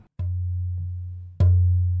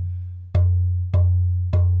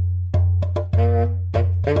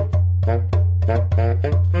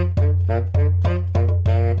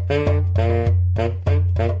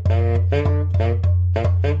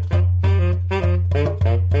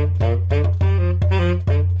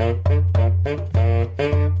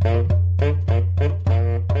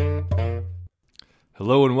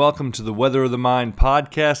Hello and welcome to the Weather of the Mind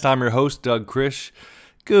podcast. I'm your host, Doug Krish.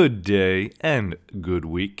 Good day and good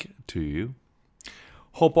week to you.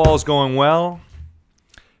 Hope all is going well.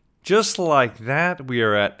 Just like that, we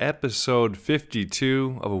are at episode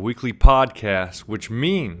 52 of a weekly podcast, which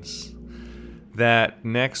means that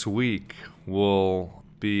next week will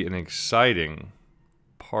be an exciting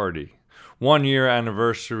party. 1 year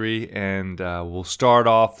anniversary, and we'll start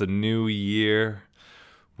off the new year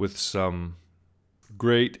with some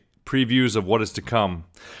great previews of what is to come.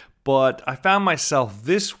 But I found myself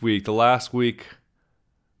this week, the last week,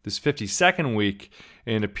 this 52nd week,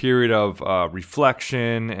 in a period of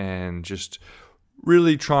reflection and just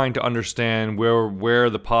really trying to understand where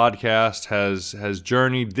the podcast has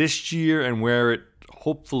journeyed this year and where it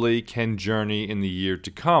hopefully can journey in the year to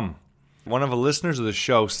come. One of the listeners of the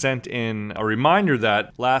show sent in a reminder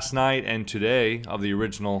that last night and today of the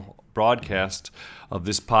original broadcast of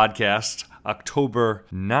this podcast, October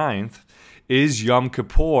 9th, is Yom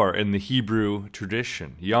Kippur in the Hebrew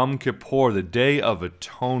tradition. Yom Kippur, the Day of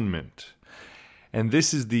Atonement. And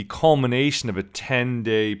this is the culmination of a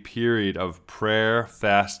 10-day period of prayer,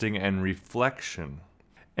 fasting, and reflection.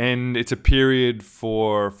 And it's a period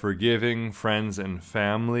for forgiving friends and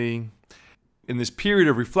family. In this period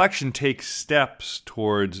of reflection, take steps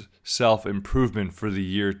towards self-improvement for the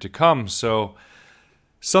year to come. So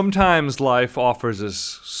sometimes life offers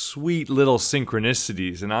us sweet little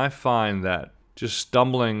synchronicities, and I find that just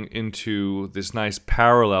stumbling into this nice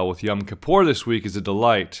parallel with Yom Kippur this week is a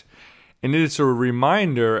delight. And it's a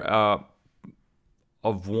reminder of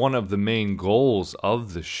one of the main goals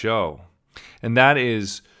of the show, and that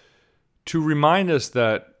is to remind us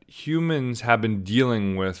that humans have been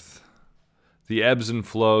dealing with the ebbs and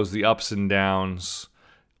flows, the ups and downs,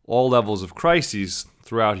 all levels of crises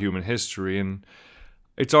throughout human history, and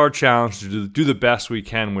it's our challenge to do the best we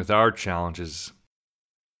can with our challenges.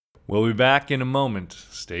 We'll be back in a moment.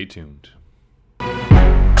 Stay tuned.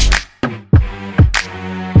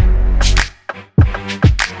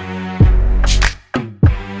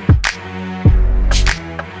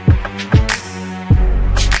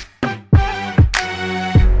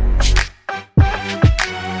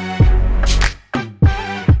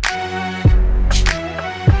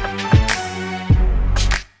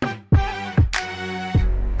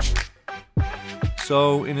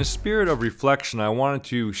 So, in a spirit of reflection, I wanted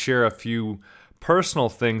to share a few personal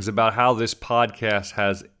things about how this podcast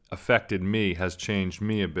has affected me, has changed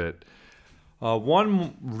me a bit.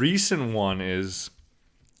 One recent one is,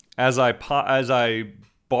 as I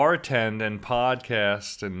bartend and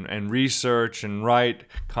podcast and research and write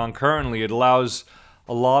concurrently, it allows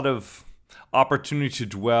a lot of opportunity to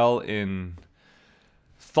dwell in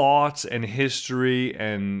thoughts and history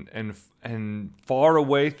and far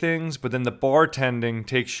away things, but then the bartending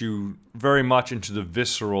takes you very much into the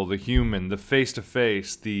visceral, the human, the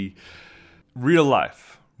face-to-face, the real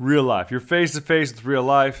life. You're face-to-face with real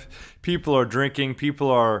life. People are drinking,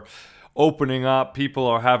 people are opening up, people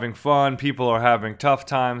are having fun, people are having tough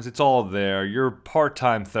times. It's all there. You're a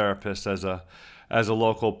part-time therapist as a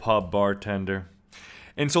local pub bartender.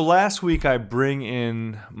 And so last week I bring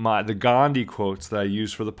in the Gandhi quotes that I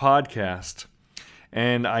use for the podcast.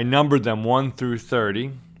 And I numbered them 1 through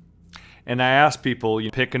 30. And I asked people, you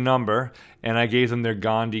pick a number, and I gave them their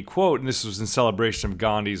Gandhi quote. And this was in celebration of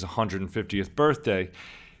Gandhi's 150th birthday.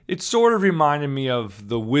 It sort of reminded me of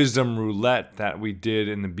the wisdom roulette that we did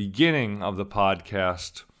in the beginning of the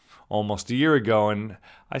podcast almost a year ago. And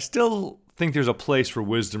I still think there's a place for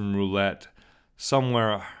wisdom roulette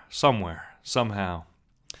somewhere, somehow.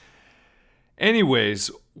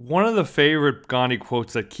 Anyways, one of the favorite Gandhi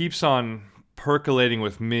quotes that keeps on percolating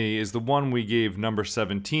with me is the one we gave number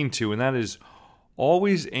 17 to, and that is,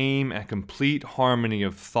 always aim at complete harmony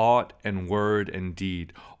of thought and word and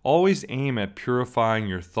deed. Always aim at purifying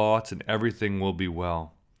your thoughts and everything will be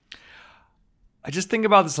well. I just think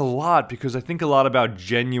about this a lot because I think a lot about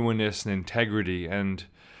genuineness and integrity, and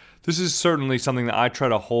this is certainly something that I try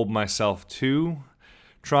to hold myself to,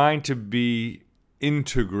 trying to be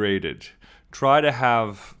integrated, try to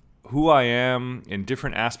have who I am in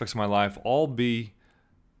different aspects of my life all be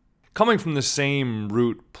coming from the same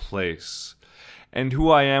root place. And who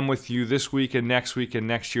I am with you this week and next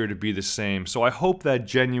year to be the same. So I hope that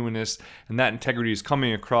genuineness and that integrity is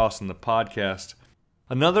coming across in the podcast.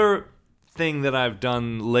 Another thing that I've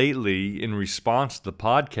done lately in response to the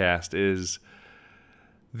podcast is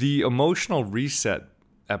the emotional reset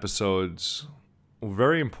episodes were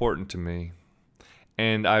very important to me.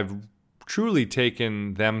 And I've truly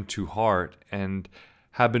taken them to heart and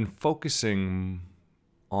have been focusing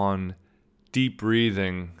on deep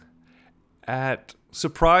breathing at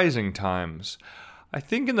surprising times. I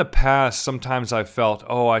think in the past, sometimes I felt,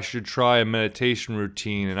 oh, I should try a meditation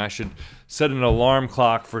routine and I should set an alarm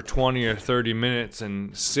clock for 20 or 30 minutes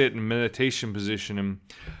and sit in meditation position. And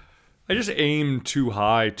I just aimed too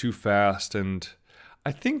high, too fast. And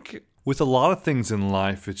I think with a lot of things in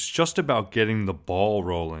life, it's just about getting the ball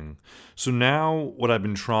rolling. So now what I've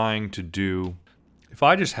been trying to do, if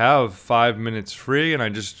I just have 5 minutes free and I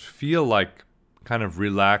just feel like kind of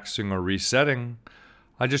relaxing or resetting,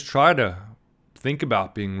 I just try to think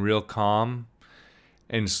about being real calm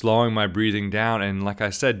and slowing my breathing down. And like I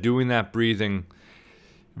said, doing that breathing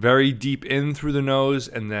very deep in through the nose.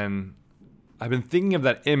 And then I've been thinking of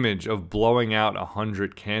that image of blowing out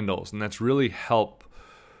 100 candles. And that's really helped.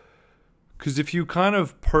 Because if you kind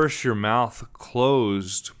of purse your mouth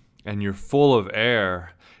closed and you're full of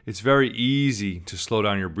air, it's very easy to slow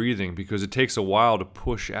down your breathing because it takes a while to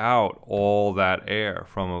push out all that air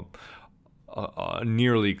from a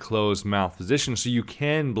nearly closed mouth position, so you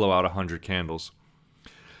can blow out 100 candles.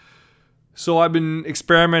 So I've been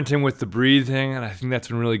experimenting with the breathing, and I think that's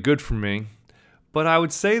been really good for me. But I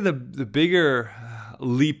would say the bigger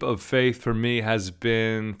leap of faith for me has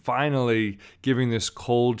been finally giving this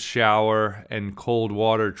cold shower and cold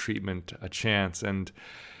water treatment a chance. And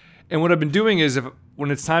what I've been doing is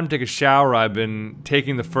when it's time to take a shower, I've been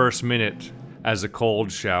taking the first minute as a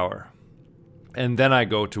cold shower. And then I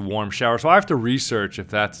go to warm shower. So I have to research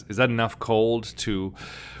if is that enough cold to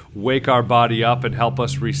wake our body up and help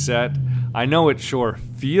us reset. I know it sure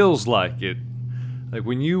feels like it. Like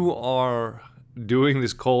when you are doing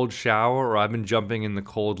this cold shower, or I've been jumping in the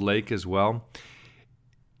cold lake as well,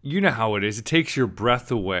 you know how it is. It takes your breath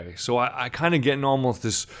away. So I kind of get in almost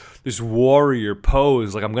this warrior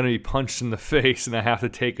pose, like I'm going to be punched in the face and I have to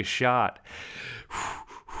take a shot.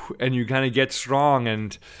 And you kind of get strong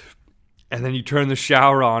and then you turn the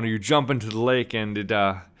shower on or you jump into the lake and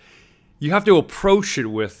you have to approach it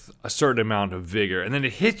with a certain amount of vigor. And then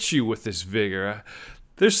it hits you with this vigor.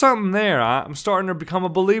 There's something there. I'm starting to become a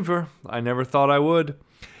believer. I never thought I would.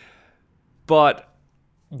 But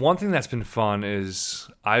one thing that's been fun is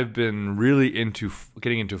I've been really into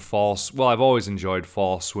getting into fall. Well, I've always enjoyed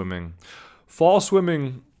fall swimming. Fall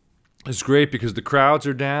swimming is great because the crowds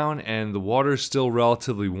are down and the water is still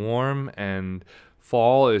relatively warm, and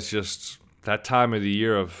fall is just that time of the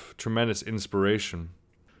year of tremendous inspiration.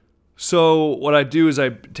 So what I do is I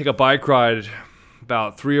take a bike ride,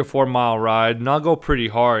 about 3 or 4 mile ride, and I'll go pretty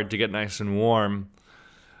hard to get nice and warm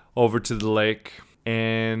over to the lake,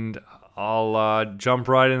 and I'll jump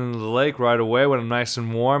right into the lake right away when I'm nice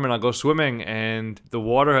and warm, and I'll go swimming, and the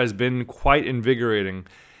water has been quite invigorating.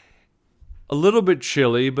 A little bit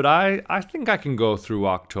chilly, but I think I can go through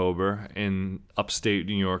October in upstate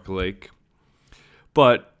New York Lake.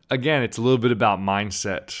 But again, it's a little bit about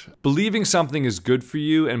mindset. Believing something is good for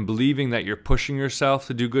you and believing that you're pushing yourself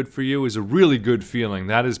to do good for you is a really good feeling.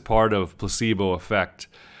 That is part of placebo effect.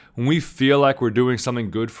 When we feel like we're doing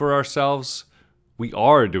something good for ourselves, we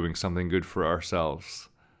are doing something good for ourselves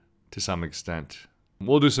to some extent.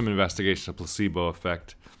 We'll do some investigation of placebo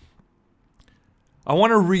effect. I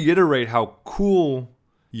want to reiterate how cool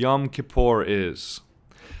Yom Kippur is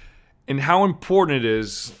and how important it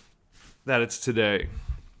is that it's today.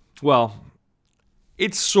 Well,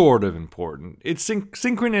 it's sort of important.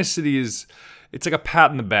 Synchronicity it's like a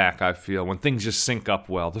pat in the back, I feel, when things just sync up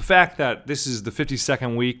well. The fact that this is the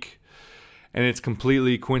 52nd week and it's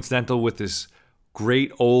completely coincidental with this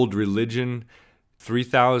great old religion,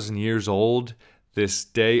 3,000 years old, this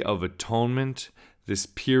Day of Atonement, this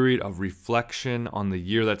period of reflection on the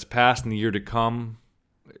year that's passed and the year to come,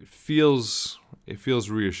 it feels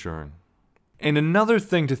reassuring. And another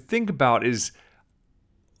thing to think about is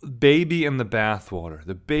baby in the bathwater.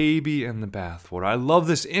 The baby in the bathwater. I love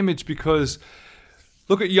this image because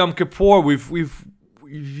look at Yom Kippur.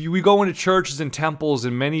 We go into churches and temples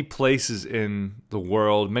in many places in the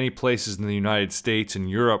world, many places in the United States and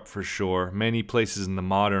Europe for sure, many places in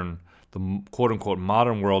the quote-unquote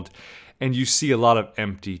modern world, and you see a lot of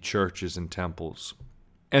empty churches and temples.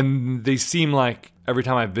 And they seem like every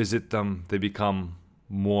time I visit them, they become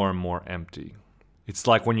more and more empty. It's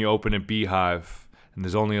like when you open a beehive and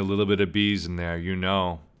there's only a little bit of bees in there, you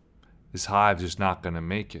know this hive's just not going to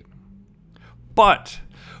make it. But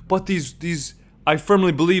these I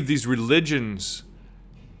firmly believe these religions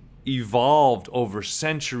evolved over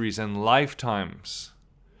centuries and lifetimes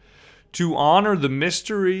to honor the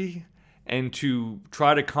mystery and to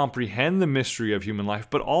try to comprehend the mystery of human life,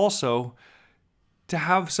 but also to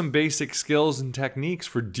have some basic skills and techniques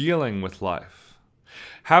for dealing with life.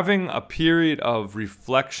 Having a period of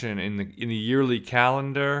reflection in the yearly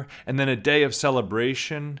calendar and then a day of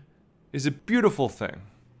celebration is a beautiful thing.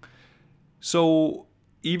 So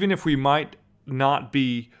even if we might not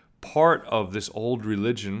be part of this old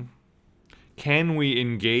religion, can we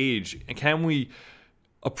engage? Can we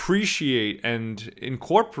appreciate and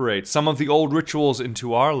incorporate some of the old rituals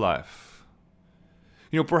into our life?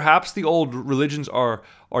 Perhaps the old religions are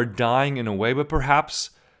dying in a way, but perhaps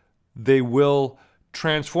they will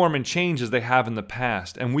transform and change as they have in the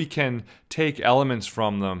past, and we can take elements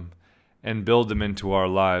from them and build them into our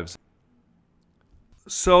lives.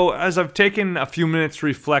 So as I've taken a few minutes to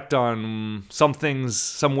reflect on some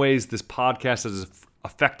ways this podcast has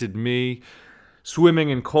affected me, swimming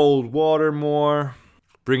in cold water more,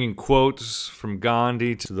 bringing quotes from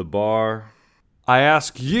Gandhi to the bar, I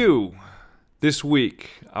ask you this week,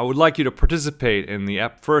 I would like you to participate in the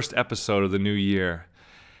first episode of the new year.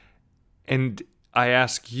 And I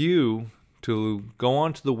ask you to go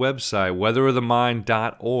onto the website,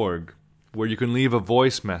 weatherofthemind.org, where you can leave a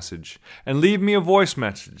voice message. And leave me a voice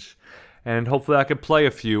message. And hopefully I can play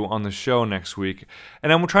a few on the show next week.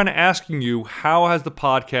 And I'm trying to ask you, how has the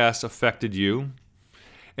podcast affected you?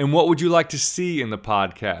 And what would you like to see in the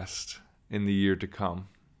podcast in the year to come?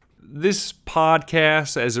 This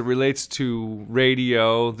podcast, as it relates to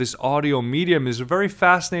radio, this audio medium, is a very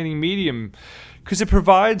fascinating medium because it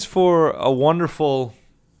provides for a wonderful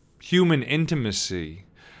human intimacy.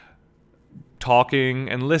 Talking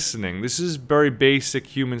and listening. This is very basic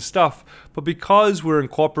human stuff, but because we're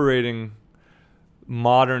incorporating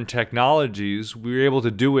modern technologies, we're able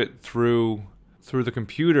to do it through the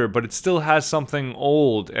computer, but it still has something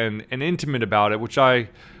old and intimate about it, which I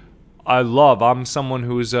love. I'm someone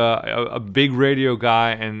who's a big radio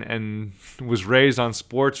guy and was raised on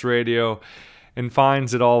sports radio and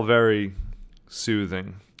finds it all very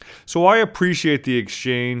soothing. So I appreciate the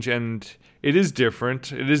exchange, and it is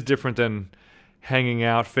different. It is different than hanging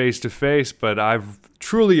out face to face, but I've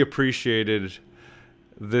truly appreciated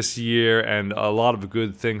this year and a lot of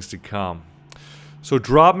good things to come. So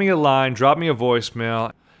drop me a line, drop me a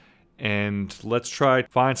voicemail, and let's try to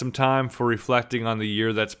find some time for reflecting on the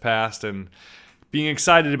year that's passed and being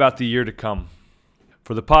excited about the year to come.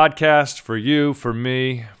 For the podcast, for you, for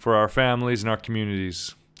me, for our families and our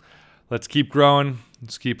communities. Let's keep growing.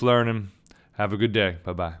 Let's keep learning. Have a good day.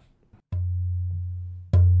 Bye-bye.